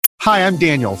Hi, I'm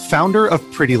Daniel, founder of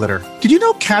Pretty Litter. Did you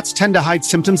know cats tend to hide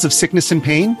symptoms of sickness and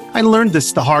pain? I learned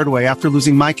this the hard way after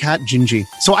losing my cat, Gingy.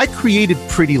 So I created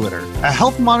Pretty Litter, a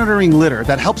health monitoring litter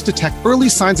that helps detect early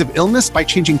signs of illness by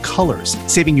changing colors,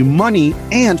 saving you money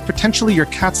and potentially your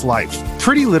cat's life.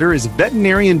 Pretty Litter is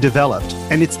veterinarian developed,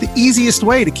 and it's the easiest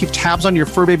way to keep tabs on your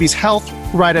fur baby's health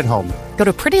right at home. Go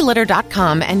to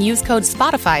prettylitter.com and use code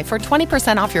SPOTIFY for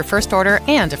 20% off your first order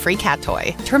and a free cat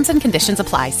toy. Terms and conditions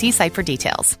apply. See site for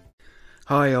details.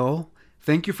 Hi all,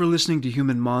 thank you for listening to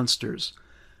Human Monsters.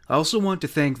 I also want to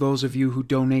thank those of you who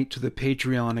donate to the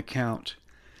Patreon account.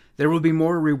 There will be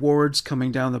more rewards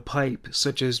coming down the pipe,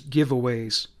 such as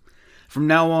giveaways. From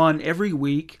now on, every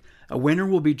week, a winner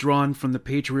will be drawn from the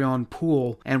Patreon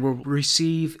pool and will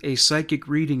receive a psychic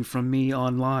reading from me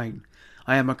online.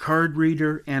 I am a card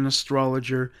reader and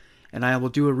astrologer, and I will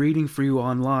do a reading for you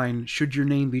online should your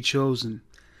name be chosen.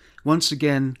 Once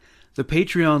again, the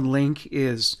Patreon link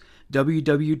is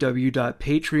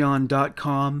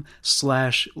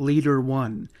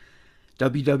www.patreon.com/leader1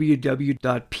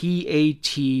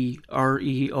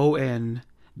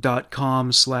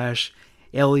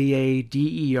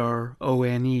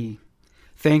 www.patreon.com/leaderone.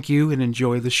 Thank you and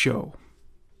enjoy the show.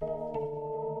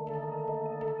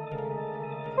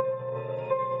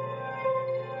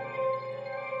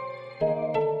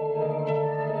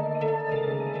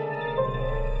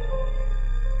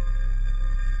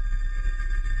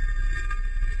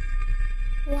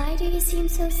 Why do you seem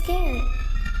so scared?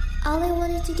 All I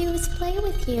wanted to do was play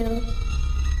with you.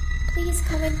 Please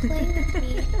come and play with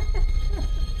me.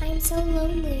 I'm so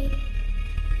lonely.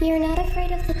 You're not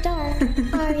afraid of the dark,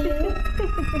 are you?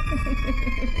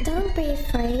 Don't be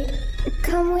afraid.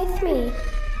 Come with me.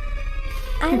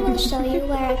 I will show you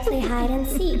where I play hide and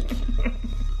seek.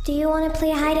 Do you want to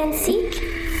play hide and seek?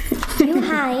 You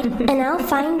hide, and I'll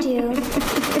find you.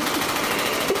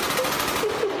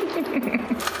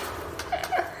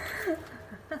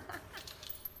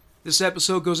 This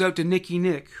episode goes out to Nicky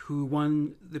Nick, who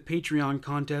won the Patreon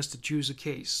contest to choose a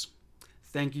case.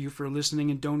 Thank you for listening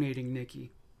and donating,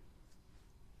 Nicky.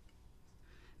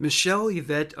 Michelle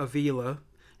Yvette Avila,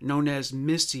 known as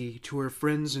Missy to her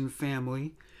friends and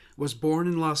family, was born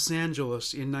in Los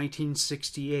Angeles in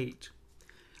 1968.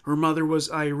 Her mother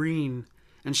was Irene,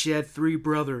 and she had 3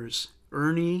 brothers,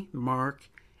 Ernie,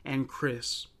 Mark, and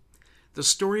Chris. The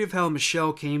story of how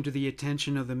Michelle came to the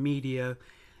attention of the media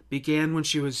began when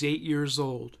she was 8 years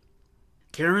old.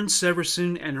 Karen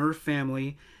Severson and her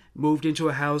family moved into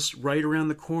a house right around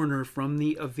the corner from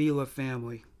the Avila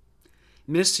family.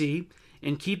 Missy,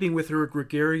 in keeping with her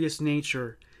gregarious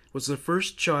nature, was the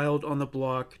first child on the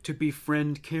block to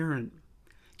befriend Karen.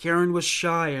 Karen was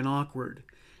shy and awkward,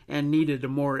 and needed a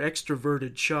more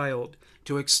extroverted child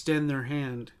to extend their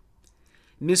hand.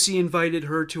 Missy invited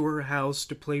her to her house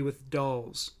to play with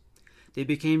dolls. They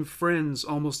became friends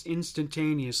almost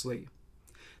instantaneously.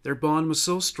 Their bond was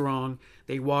so strong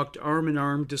they walked arm in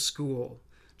arm to school,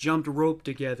 jumped rope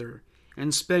together,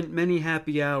 and spent many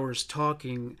happy hours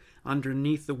talking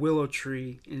underneath the willow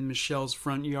tree in Michelle's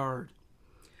front yard.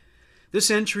 This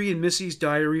entry in Missy's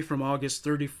diary from August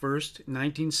 31st,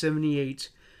 1978,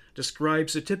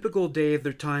 describes a typical day of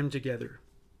their time together.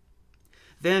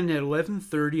 Then at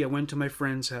 11:30 I went to my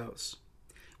friend's house.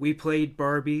 We played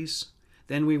Barbies.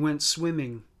 Then we went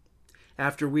swimming.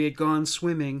 After we had gone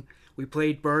swimming, we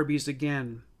played Barbies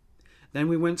again. Then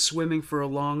we went swimming for a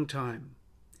long time.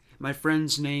 My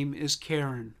friend's name is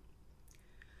Karen.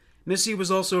 Missy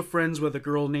was also friends with a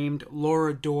girl named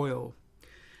Laura Doyle.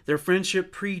 Their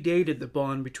friendship predated the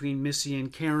bond between Missy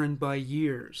and Karen by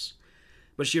years,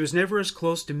 but she was never as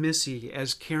close to Missy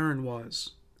as Karen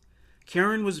was.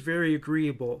 Karen was very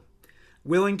agreeable,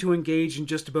 willing to engage in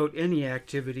just about any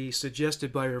activity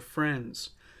suggested by her friends,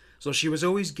 so she was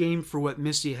always game for what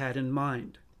Missy had in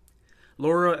mind.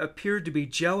 Laura appeared to be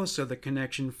jealous of the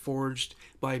connection forged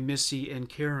by Missy and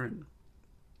Karen.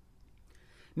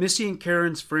 Missy and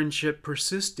Karen's friendship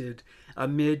persisted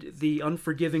amid the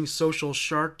unforgiving social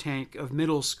shark tank of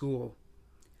middle school.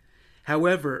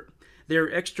 However, their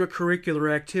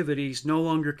extracurricular activities no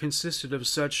longer consisted of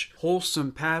such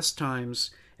wholesome pastimes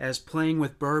as playing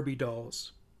with Barbie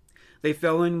dolls. They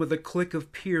fell in with a clique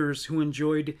of peers who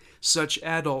enjoyed such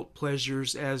adult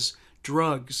pleasures as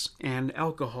drugs and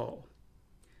alcohol.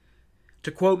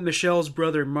 To quote Michelle's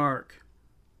brother Mark,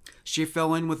 she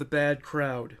fell in with a bad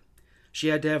crowd. She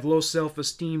had to have low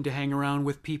self-esteem to hang around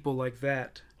with people like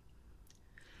that.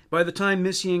 By the time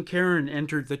Missy and Karen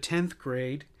entered the 10th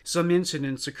grade, some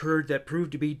incidents occurred that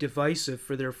proved to be divisive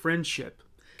for their friendship,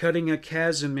 cutting a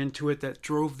chasm into it that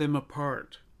drove them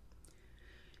apart.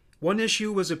 One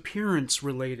issue was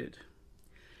appearance-related.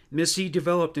 Missy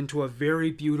developed into a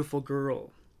very beautiful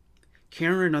girl.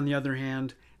 Karen, on the other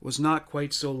hand, was not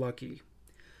quite so lucky.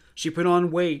 She put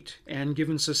on weight, and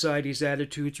given society's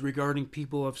attitudes regarding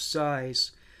people of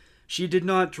size, she did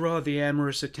not draw the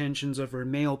amorous attentions of her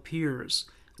male peers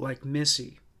like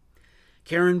Missy.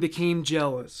 Karen became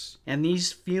jealous, and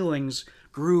these feelings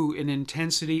grew in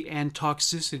intensity and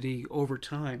toxicity over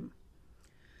time.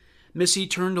 Missy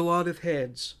turned a lot of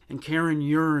heads, and Karen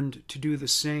yearned to do the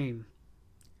same.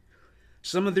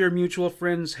 Some of their mutual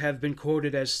friends have been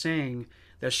quoted as saying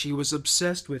that she was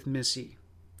obsessed with Missy.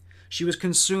 She was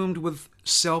consumed with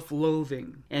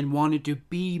self-loathing and wanted to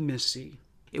be Missy.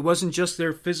 It wasn't just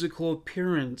their physical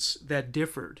appearance that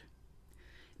differed.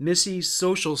 Missy's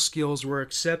social skills were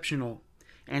exceptional,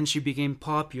 and she became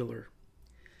popular.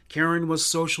 Karen was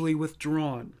socially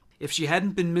withdrawn. If she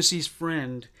hadn't been Missy's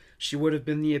friend, she would have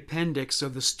been the appendix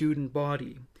of the student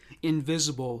body,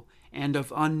 invisible and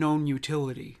of unknown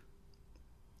utility.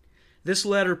 This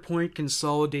latter point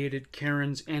consolidated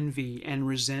Karen's envy and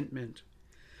resentment.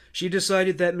 She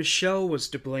decided that Michelle was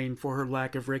to blame for her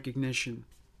lack of recognition.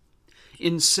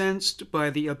 Incensed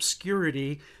by the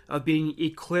obscurity of being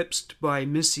eclipsed by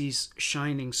Missy's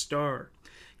shining star,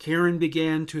 Karen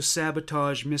began to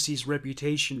sabotage Missy's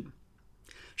reputation.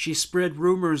 She spread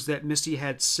rumors that Missy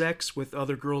had sex with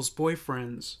other girls'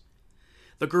 boyfriends.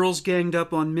 The girls ganged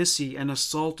up on Missy and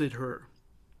assaulted her.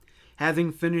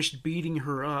 Having finished beating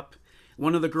her up,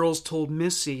 one of the girls told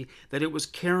Missy that it was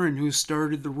Karen who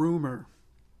started the rumor.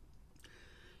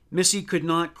 Missy could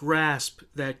not grasp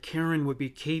that Karen would be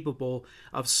capable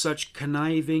of such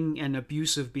conniving and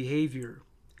abusive behavior.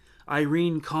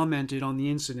 Irene commented on the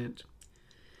incident.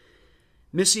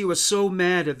 Missy was so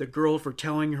mad at the girl for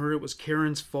telling her it was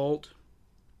Karen's fault.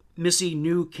 Missy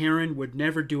knew Karen would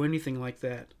never do anything like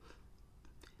that.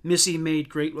 Missy made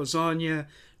great lasagna,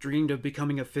 dreamed of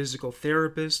becoming a physical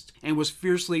therapist, and was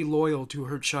fiercely loyal to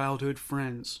her childhood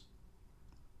friends.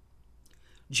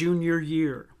 Junior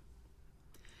year.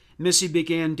 Missy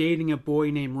began dating a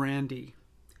boy named Randy.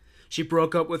 She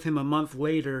broke up with him a month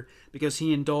later because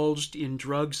he indulged in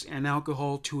drugs and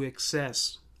alcohol to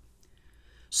excess.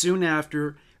 Soon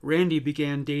after, Randy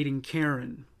began dating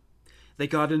Karen. They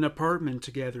got an apartment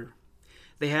together.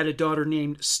 They had a daughter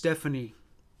named Stephanie.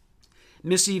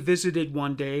 Missy visited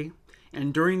one day,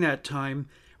 and during that time,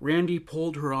 Randy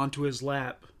pulled her onto his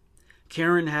lap.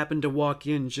 Karen happened to walk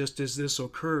in just as this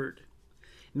occurred.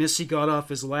 Missy got off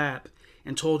his lap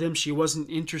and told him she wasn't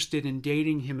interested in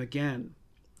dating him again.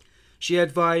 She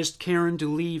advised Karen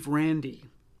to leave Randy.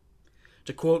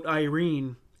 To quote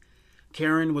Irene,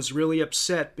 Karen was really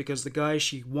upset because the guy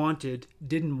she wanted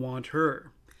didn't want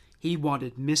her. He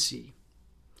wanted Missy.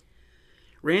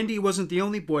 Randy wasn't the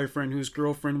only boyfriend whose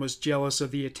girlfriend was jealous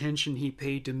of the attention he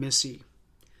paid to Missy.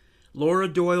 Laura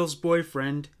Doyle's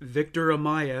boyfriend, Victor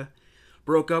Amaya,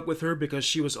 broke up with her because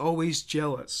she was always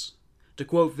jealous. To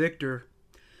quote Victor,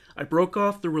 "I broke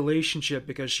off the relationship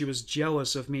because she was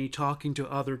jealous of me talking to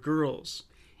other girls,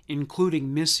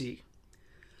 including Missy.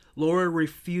 Laura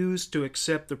refused to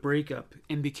accept the breakup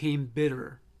and became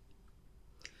bitter."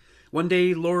 One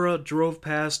day, Laura drove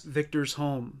past Victor's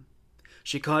home.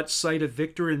 She caught sight of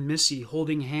Victor and Missy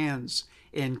holding hands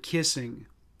and kissing.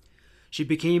 She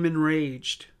became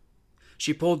enraged.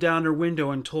 She pulled down her window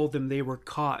and told them they were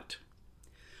caught.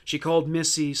 She called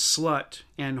Missy slut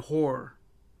and whore.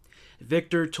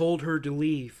 Victor told her to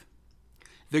leave.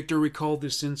 Victor recalled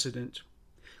this incident.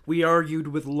 "We argued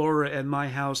with Laura at my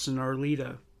house in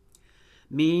Arleta.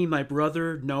 Me, my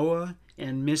brother, Noah,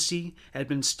 and Missy had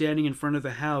been standing in front of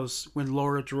the house when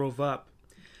Laura drove up.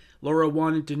 Laura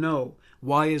wanted to know,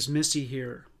 why is Missy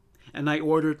here? And I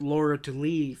ordered Laura to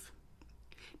leave.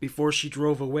 Before she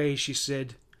drove away, she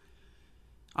said,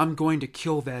 'I'm going to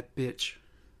kill that bitch.'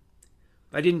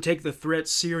 I didn't take the threat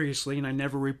seriously and I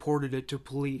never reported it to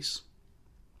police."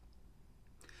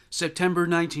 September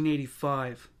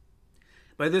 1985.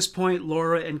 By this point,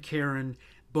 Laura and Karen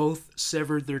both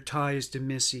severed their ties to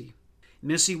Missy.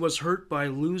 Missy was hurt by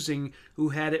losing who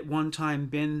had at one time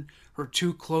been her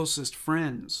two closest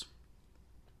friends.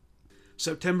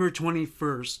 September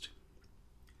 21st.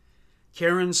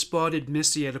 Karen spotted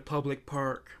Missy at a public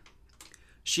park.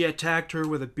 She attacked her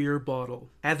with a beer bottle.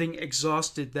 Having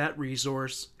exhausted that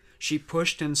resource, she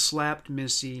pushed and slapped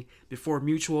Missy before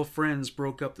mutual friends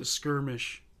broke up the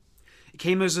skirmish. It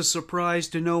came as a surprise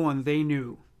to no one they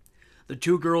knew. The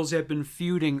two girls had been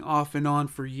feuding off and on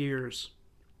for years.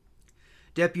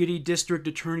 Deputy District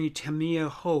Attorney Tamia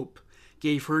Hope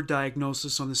gave her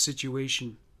diagnosis on the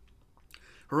situation.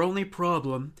 Her only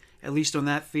problem, at least on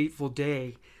that fateful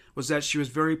day, was that she was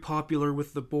very popular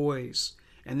with the boys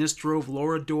and this drove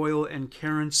Laura Doyle and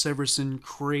Karen Severson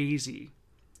crazy.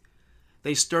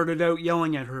 They started out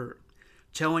yelling at her,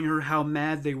 telling her how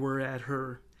mad they were at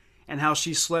her, and how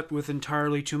she slept with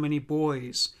entirely too many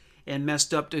boys and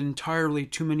messed up entirely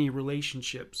too many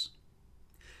relationships.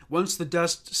 Once the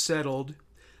dust settled,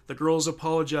 the girls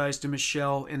apologized to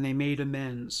Michelle and they made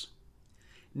amends.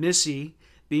 Missy,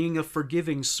 being a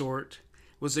forgiving sort,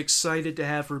 was excited to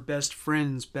have her best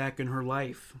friends back in her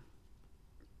life.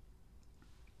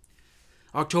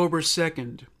 October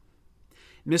 2nd.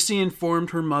 Missy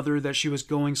informed her mother that she was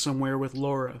going somewhere with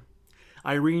Laura.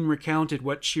 Irene recounted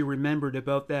what she remembered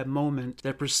about that moment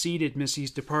that preceded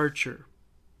Missy's departure.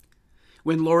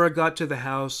 When Laura got to the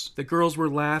house, the girls were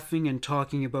laughing and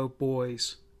talking about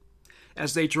boys.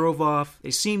 As they drove off,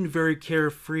 they seemed very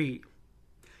carefree.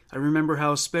 I remember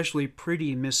how especially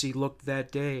pretty Missy looked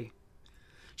that day.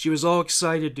 She was all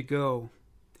excited to go.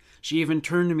 She even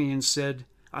turned to me and said,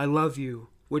 "I love you,"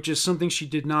 which is something she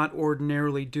did not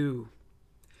ordinarily do.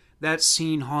 That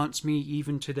scene haunts me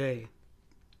even today.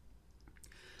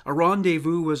 A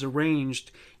rendezvous was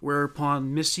arranged,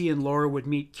 whereupon Missy and Laura would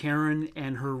meet Karen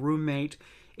and her roommate,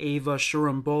 Ava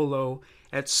Shurambolo,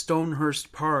 at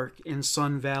Stonehurst Park in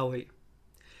Sun Valley.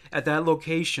 At that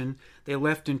location, they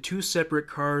left in 2 separate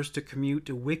cars to commute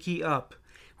to Wiki Up,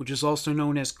 which is also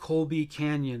known as Colby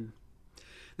Canyon.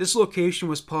 This location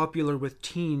was popular with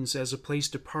teens as a place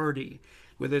to party,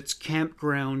 with its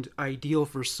campground ideal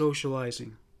for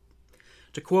socializing.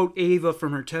 To quote Ava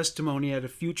from her testimony at a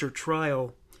future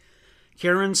trial,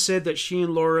 Karen said that she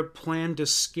and Laura planned to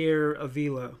scare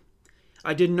Avila.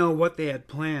 I didn't know what they had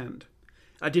planned.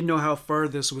 I didn't know how far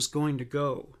this was going to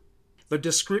go. The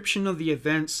description of the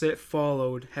events that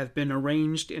followed have been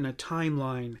arranged in a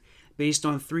timeline based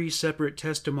on 3 separate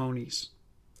testimonies.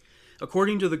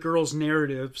 According to the girls'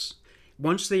 narratives,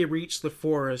 once they reached the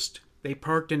forest, they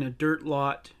parked in a dirt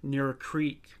lot near a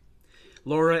creek.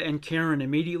 Laura and Karen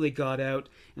immediately got out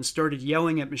and started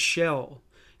yelling at Michelle,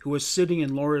 who was sitting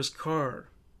in Laura's car.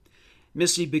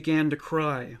 Missy began to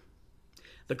cry.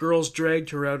 The girls dragged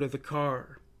her out of the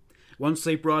car. Once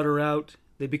they brought her out,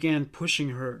 they began pushing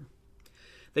her.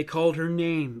 They called her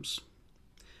names.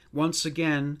 Once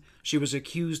again, she was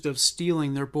accused of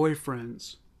stealing their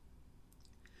boyfriends.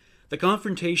 The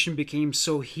confrontation became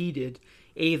so heated,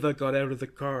 Ava got out of the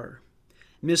car.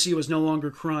 Missy was no longer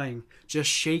crying, just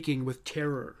shaking with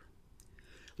terror.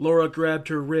 Laura grabbed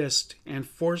her wrist and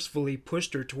forcefully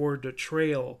pushed her toward a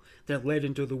trail that led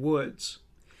into the woods.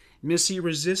 Missy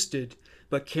resisted,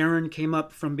 but Karen came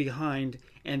up from behind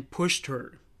and pushed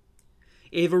her.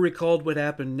 Ava recalled what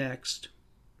happened next.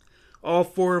 All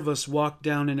 4 of us walked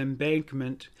down an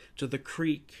embankment to the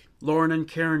creek. Lauren and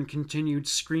Karen continued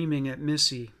screaming at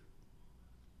Missy.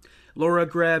 Laura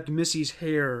grabbed Missy's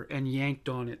hair and yanked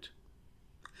on it.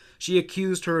 She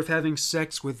accused her of having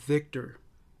sex with Victor.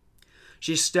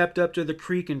 She stepped up to the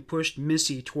creek and pushed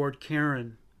Missy toward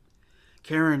Karen.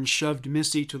 Karen shoved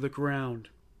Missy to the ground.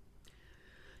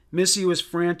 Missy was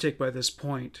frantic by this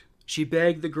point. She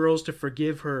begged the girls to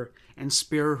forgive her and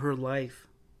spare her life.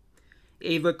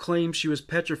 Ava claimed she was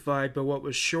petrified by what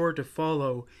was sure to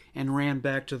follow and ran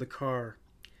back to the car.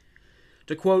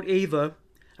 To quote Ava,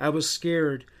 "I was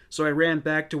scared, so I ran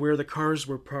back to where the cars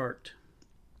were parked."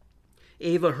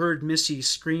 Ava heard Missy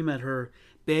scream at her,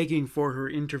 begging for her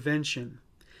intervention,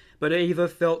 but Ava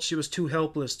felt she was too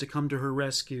helpless to come to her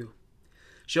rescue.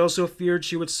 She also feared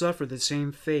she would suffer the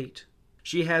same fate.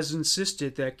 She has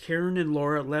insisted that Karen and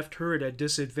Laura left her at a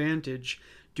disadvantage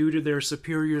due to their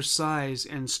superior size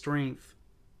and strength.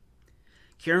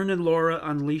 Karen and Laura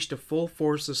unleashed a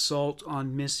full-force assault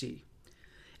on Missy.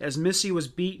 As Missy was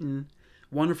beaten,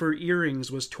 one of her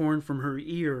earrings was torn from her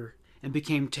ear and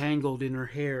became tangled in her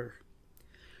hair.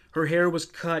 Her hair was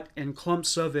cut and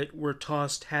clumps of it were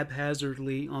tossed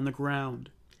haphazardly on the ground.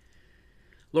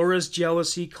 Laura's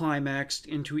jealousy climaxed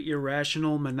into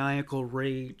irrational maniacal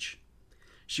rage.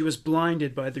 She was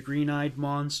blinded by the green-eyed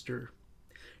monster.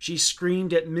 She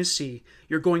screamed at Missy,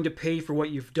 "You're going to pay for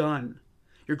what you've done.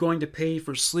 You're going to pay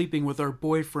for sleeping with our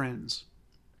boyfriends."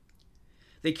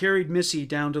 They carried Missy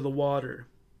down to the water.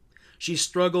 She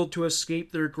struggled to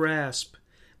escape their grasp,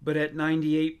 but at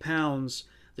 98 pounds,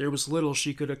 there was little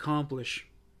she could accomplish.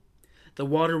 The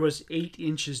water was 8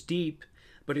 inches deep,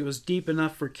 but it was deep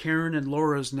enough for Karen and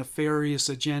Laura's nefarious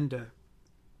agenda.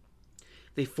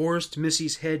 They forced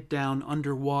Missy's head down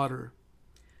underwater.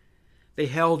 They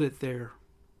held it there.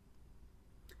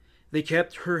 They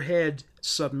kept her head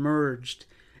submerged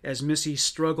as Missy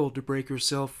struggled to break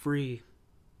herself free.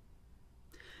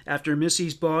 After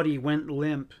Missy's body went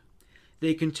limp,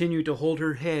 they continued to hold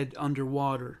her head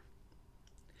underwater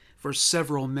for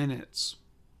several minutes.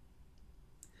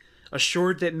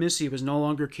 Assured that Missy was no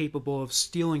longer capable of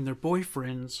stealing their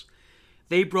boyfriends,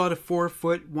 they brought a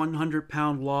 4-foot,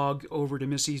 100-pound log over to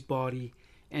Missy's body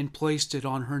and placed it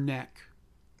on her neck.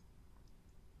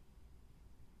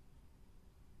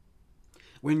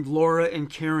 When Laura and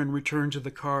Karen returned to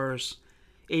the cars,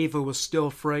 Ava was still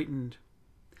frightened.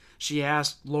 She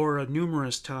asked Laura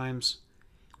numerous times,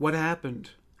 "What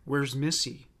happened? Where's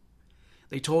Missy?"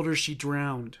 They told her she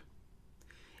drowned.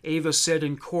 Ava said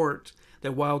in court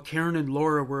that while Karen and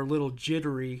Laura were a little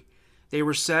jittery, they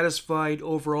were satisfied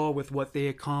overall with what they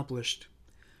accomplished.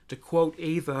 To quote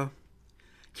Ava,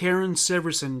 "Karen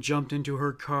Severson jumped into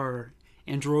her car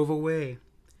and drove away.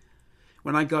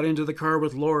 When I got into the car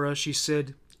with Laura, she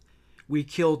said, 'We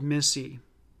killed Missy.'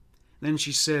 Then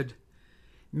she said,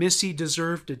 'Missy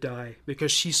deserved to die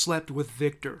because she slept with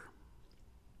Victor.'"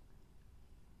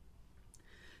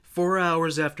 4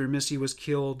 hours after Missy was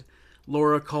killed,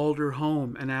 Laura called her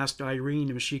home and asked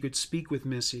Irene if she could speak with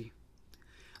Missy.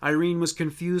 Irene was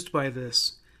confused by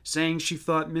this, saying she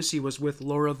thought Missy was with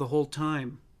Laura the whole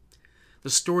time. The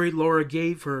story Laura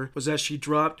gave her was that she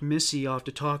dropped Missy off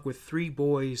to talk with 3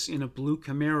 boys in a blue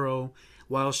Camaro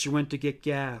while she went to get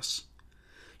gas.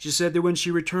 She said that when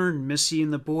she returned, Missy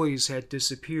and the boys had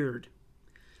disappeared.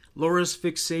 Laura's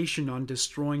fixation on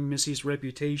destroying Missy's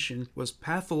reputation was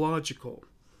pathological.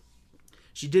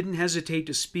 She didn't hesitate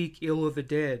to speak ill of the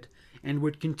dead and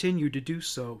would continue to do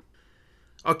so.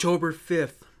 October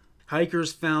 5th,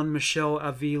 hikers found Michelle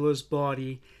Avila's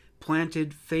body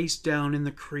planted face down in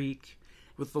the creek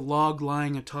with the log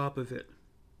lying atop of it.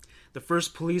 The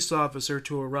first police officer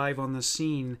to arrive on the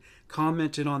scene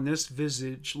commented on this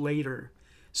visage later,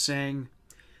 saying,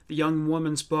 "The young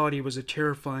woman's body was a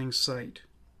terrifying sight.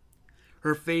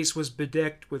 Her face was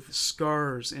bedecked with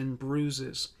scars and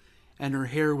bruises, and her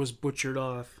hair was butchered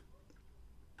off."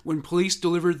 When police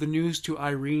delivered the news to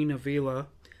Irene Avila,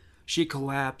 she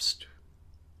collapsed.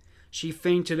 She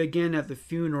fainted again at the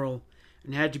funeral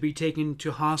and had to be taken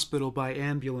to hospital by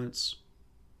ambulance.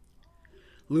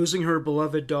 Losing her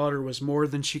beloved daughter was more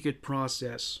than she could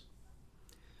process.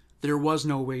 There was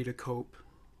no way to cope.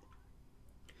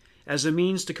 As a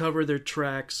means to cover their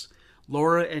tracks,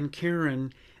 Laura and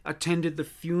Karen attended the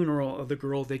funeral of the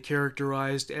girl they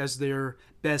characterized as their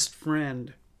best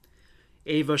friend.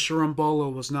 Ava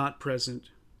Shirambolo was not present.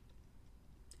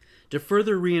 To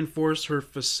further reinforce her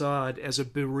facade as a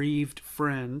bereaved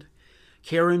friend,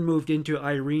 Karen moved into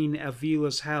Irene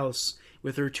Avila's house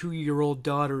with her 2-year-old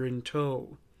daughter in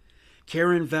tow.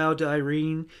 Karen vowed to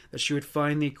Irene that she would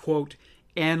find the, quote,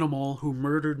 "animal who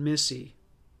murdered Missy."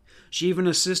 She even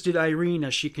assisted Irene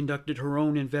as she conducted her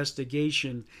own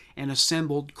investigation and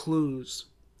assembled clues.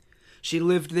 She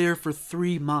lived there for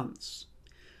 3 months,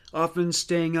 often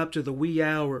staying up to the wee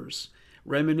hours,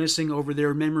 reminiscing over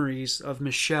their memories of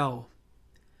Michelle.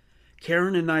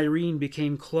 Karen and Irene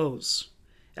became close,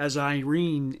 as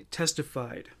Irene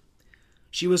testified.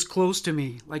 "She was close to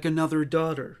me, like another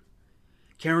daughter.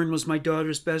 Karen was my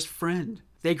daughter's best friend.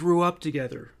 They grew up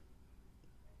together."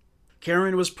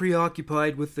 Karen was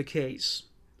preoccupied with the case.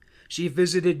 She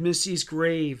visited Missy's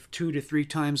grave 2 to 3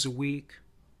 times a week.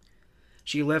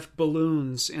 She left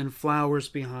balloons and flowers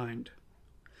behind.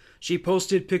 She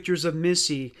posted pictures of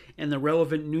Missy and the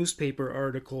relevant newspaper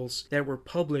articles that were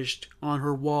published on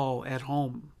her wall at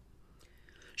home.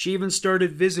 She even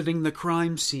started visiting the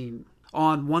crime scene.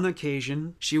 On one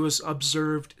occasion, she was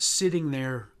observed sitting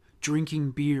there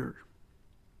drinking beer.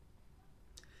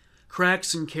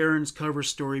 Cracks in Karen's cover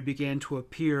story began to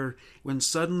appear when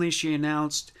suddenly she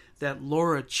announced that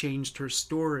Laura changed her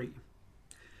story.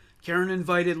 Karen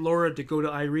invited Laura to go to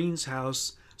Irene's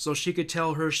house so she could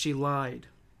tell her she lied.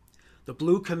 The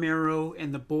blue Camaro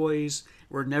and the boys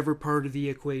were never part of the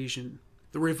equation.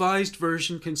 The revised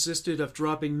version consisted of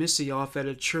dropping Missy off at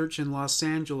a church in Los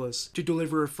Angeles to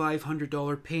deliver a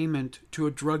 $500 payment to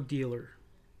a drug dealer.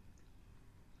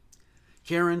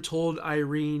 Karen told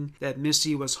Irene that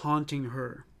Missy was haunting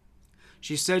her.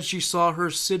 She said she saw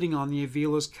her sitting on the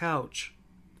Avila's couch.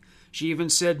 She even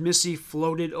said Missy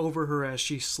floated over her as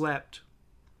she slept.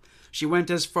 She went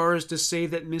as far as to say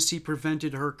that Missy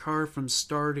prevented her car from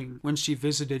starting when she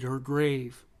visited her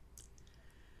grave.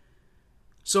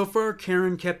 So far,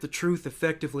 Karen kept the truth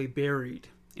effectively buried,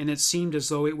 and it seemed as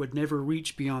though it would never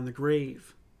reach beyond the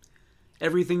grave.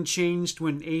 Everything changed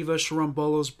when Ava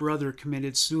Shirambolo's brother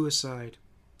committed suicide.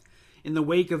 In the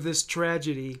wake of this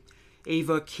tragedy,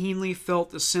 Ava keenly felt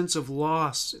the sense of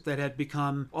loss that had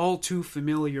become all too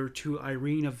familiar to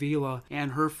Irene Avila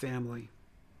and her family.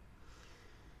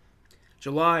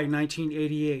 July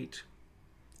 1988.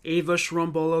 Ava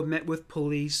Shirambolo met with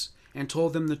police and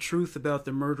told them the truth about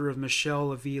the murder of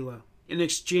Michelle Avila. In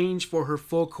exchange for her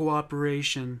full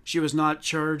cooperation, she was not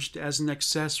charged as an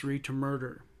accessory to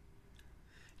murder.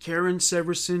 Karen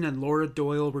Severson and Laura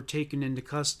Doyle were taken into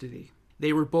custody.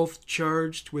 They were both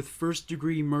charged with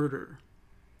first-degree murder.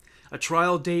 A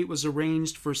trial date was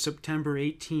arranged for September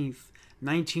 18,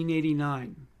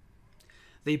 1989.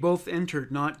 They both entered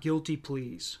not guilty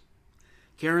pleas.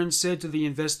 Karen said to the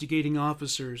investigating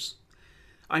officers,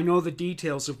 "I know the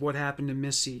details of what happened to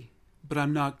Missy, but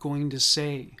I'm not going to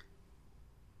say."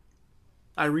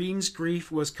 Irene's grief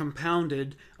was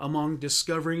compounded among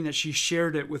discovering that she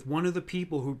shared it with one of the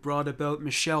people who brought about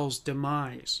Michelle's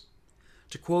demise.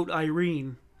 To quote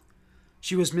Irene,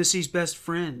 "She was Missy's best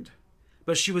friend,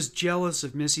 but she was jealous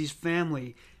of Missy's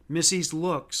family, Missy's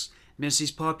looks,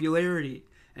 Missy's popularity,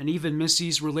 and even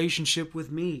Missy's relationship with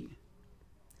me."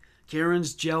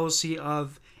 Karen's jealousy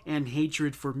of and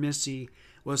hatred for Missy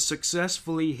was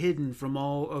successfully hidden from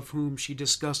all of whom she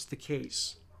discussed the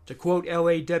case. To quote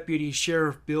L.A. Deputy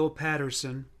Sheriff Bill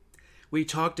Patterson, "We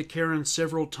talked to Karen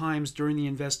several times during the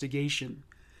investigation,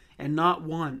 and not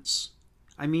once,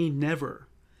 I mean never,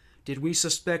 did we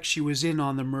suspect she was in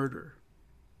on the murder."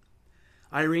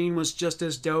 Irene was just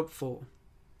as doubtful.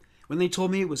 "When they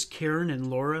told me it was Karen and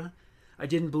Laura, I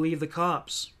didn't believe the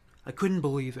cops. I couldn't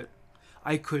believe it.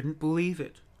 I couldn't believe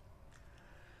it."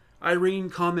 Irene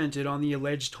commented on the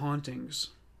alleged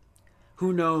hauntings.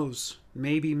 "Who knows,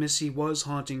 maybe Missy was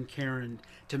haunting Karen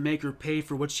to make her pay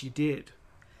for what she did.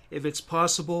 If it's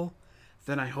possible,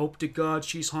 then I hope to God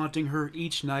she's haunting her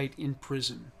each night in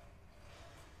prison."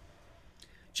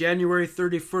 January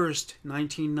 31st,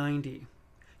 1990.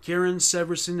 Karen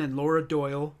Severson and Laura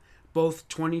Doyle, both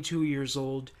 22 years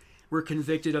old, were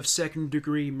convicted of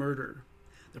second-degree murder.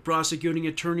 The prosecuting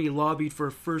attorney lobbied for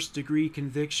first-degree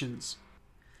convictions.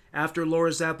 After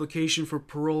Laura's application for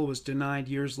parole was denied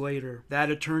years later,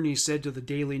 that attorney said to the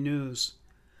Daily News,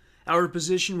 "Our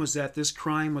position was that this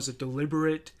crime was a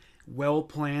deliberate,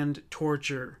 well-planned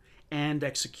torture and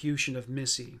execution of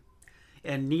Missy,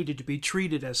 and needed to be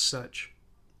treated as such."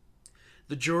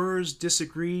 The jurors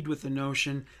disagreed with the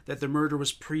notion that the murder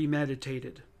was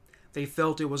premeditated. They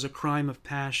felt it was a crime of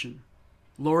passion.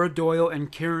 Laura Doyle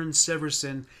and Karen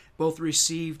Severson both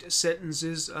received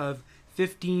sentences of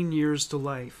 15 years to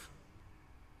life.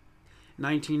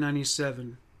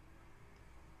 1997.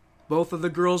 Both of the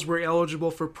girls were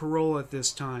eligible for parole at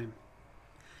this time.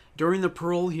 During the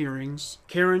parole hearings,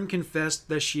 Karen confessed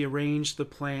that she arranged the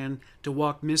plan to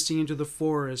walk Missy into the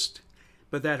forest,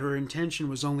 but that her intention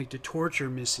was only to torture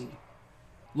Missy.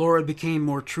 Laura became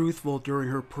more truthful during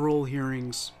her parole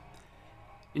hearings.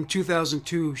 In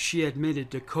 2002, she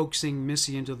admitted to coaxing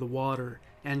Missy into the water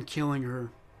and killing her.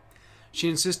 She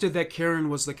insisted that Karen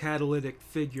was the catalytic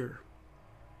figure.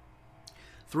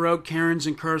 Throughout Karen's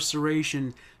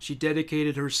incarceration, she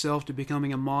dedicated herself to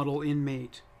becoming a model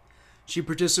inmate. She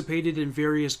participated in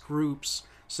various groups,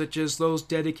 such as those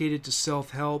dedicated to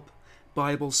self-help,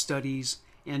 Bible studies,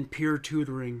 and peer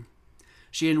tutoring.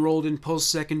 She enrolled in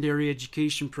post-secondary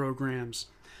education programs,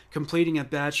 completing a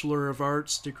Bachelor of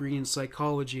Arts degree in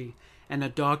psychology and a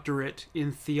doctorate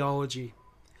in theology.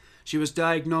 She was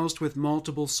diagnosed with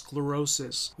multiple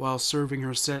sclerosis while serving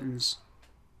her sentence.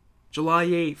 July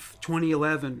 8,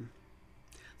 2011.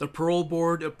 The parole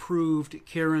board approved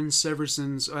Karen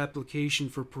Severson's application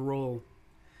for parole.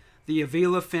 The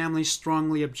Avila family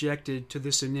strongly objected to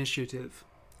this initiative.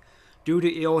 Due to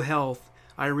ill health,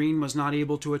 Irene was not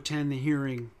able to attend the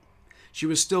hearing. She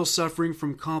was still suffering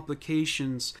from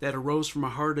complications that arose from a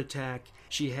heart attack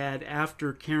she had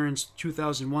after Karen's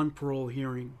 2001 parole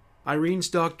hearing. Irene's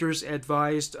doctors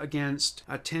advised against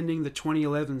attending the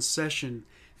 2011 session,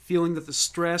 feeling that the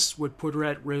stress would put her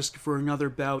at risk for another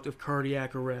bout of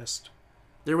cardiac arrest.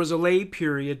 There was a lay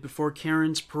period before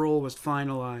Karen's parole was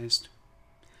finalized.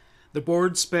 The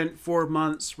board spent 4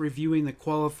 months reviewing the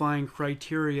qualifying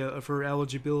criteria of her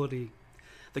eligibility.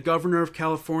 The governor of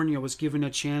California was given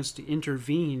a chance to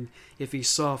intervene if he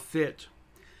saw fit.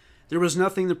 There was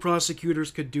nothing the prosecutors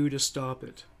could do to stop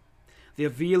it. The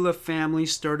Avila family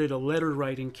started a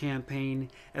letter-writing campaign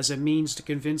as a means to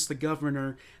convince the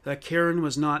governor that Karen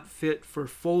was not fit for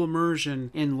full immersion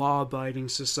in law-abiding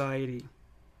society.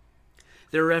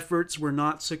 Their efforts were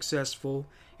not successful,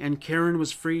 and Karen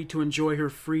was free to enjoy her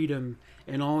freedom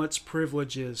and all its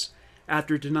privileges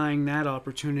after denying that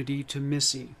opportunity to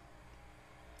Missy.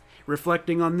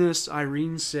 Reflecting on this,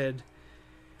 Irene said,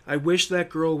 "I wish that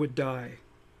girl would die.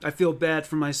 I feel bad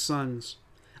for my sons.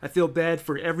 I feel bad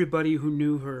for everybody who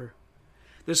knew her.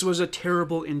 This was a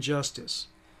terrible injustice.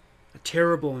 A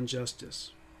terrible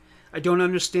injustice. I don't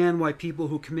understand why people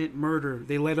who commit murder,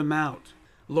 they let them out."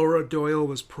 Laura Doyle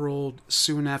was paroled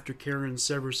soon after Karen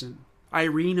Severson.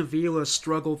 Irene Avila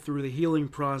struggled through the healing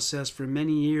process for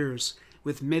many years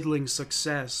with middling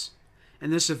success,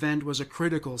 and this event was a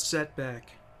critical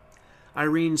setback.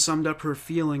 Irene summed up her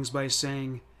feelings by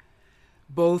saying,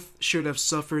 "Both should have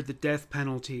suffered the death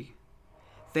penalty.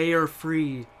 They are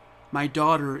free. My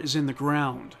daughter is in the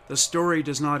ground." The story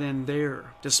does not end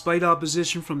there. Despite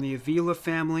opposition from the Avila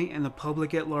family and the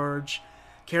public at large,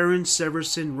 Karen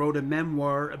Severson wrote a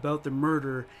memoir about the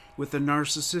murder with the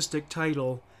narcissistic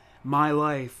title, My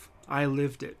Life, I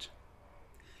Lived It.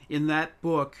 In that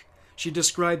book, she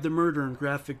described the murder in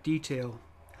graphic detail.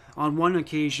 On one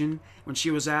occasion, when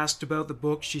she was asked about the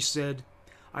book, she said,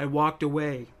 "I walked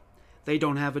away. They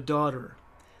don't have a daughter.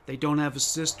 They don't have a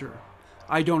sister.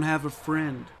 I don't have a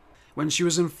friend." When she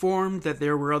was informed that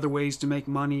there were other ways to make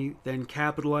money than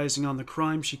capitalizing on the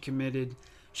crime she committed,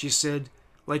 she said,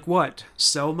 "Like what?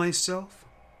 Sell myself?"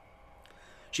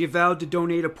 She vowed to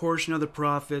donate a portion of the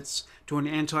profits to an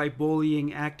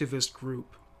anti-bullying activist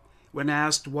group. When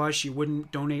asked why she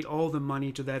wouldn't donate all the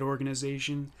money to that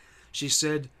organization, she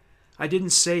said, "I didn't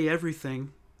say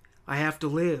everything. I have to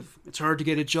live. It's hard to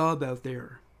get a job out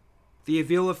there." The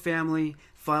Avila family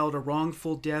filed a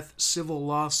wrongful death civil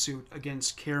lawsuit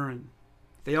against Karen.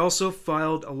 They also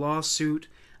filed a lawsuit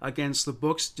against the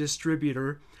book's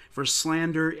distributor for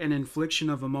slander and infliction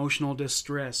of emotional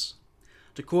distress.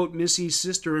 To quote Missy's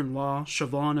sister-in-law,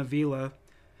 Siobhan Avila,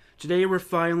 "Today we're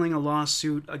filing a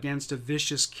lawsuit against a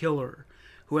vicious killer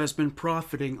who has been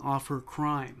profiting off her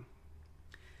crime."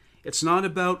 It's not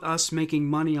about us making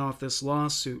money off this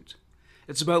lawsuit.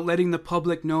 It's about letting the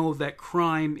public know that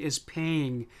crime is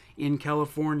paying in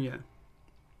California.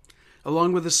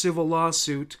 Along with the civil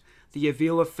lawsuit, the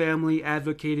Avila family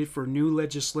advocated for new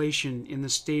legislation in the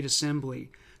state assembly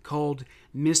called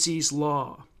Missy's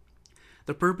Law.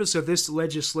 The purpose of this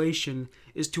legislation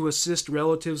is to assist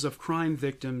relatives of crime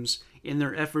victims in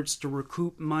their efforts to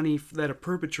recoup money that a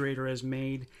perpetrator has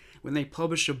made when they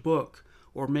publish a book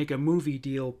or make a movie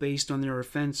deal based on their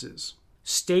offenses.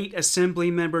 State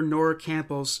Assembly member Nora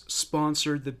Campos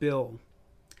sponsored the bill.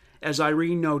 As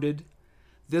Irene noted,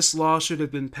 this law should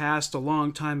have been passed a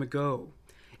long time ago.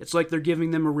 It's like they're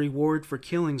giving them a reward for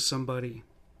killing somebody.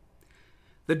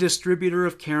 The distributor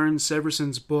of Karen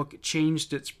Severson's book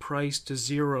changed its price to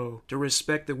 $0 to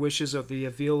respect the wishes of the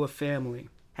Avila family.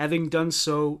 Having done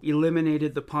so,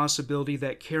 eliminated the possibility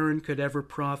that Karen could ever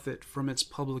profit from its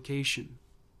publication.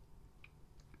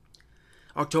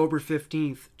 October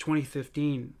 15th,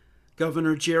 2015,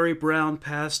 Governor Jerry Brown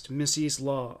passed Missy's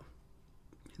Law.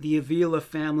 The Avila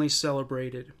family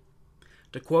celebrated.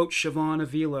 To quote Siobhan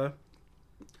Avila,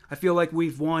 "I feel like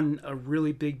we've won a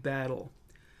really big battle,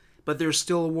 but there's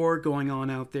still a war going on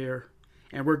out there,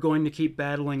 and we're going to keep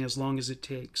battling as long as it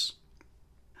takes."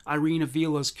 Irene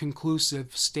Avila's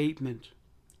conclusive statement.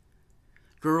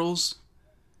 Girls,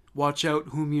 watch out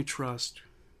whom you trust.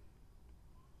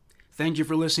 Thank you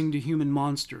for listening to Human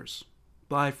Monsters.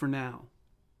 Bye for now.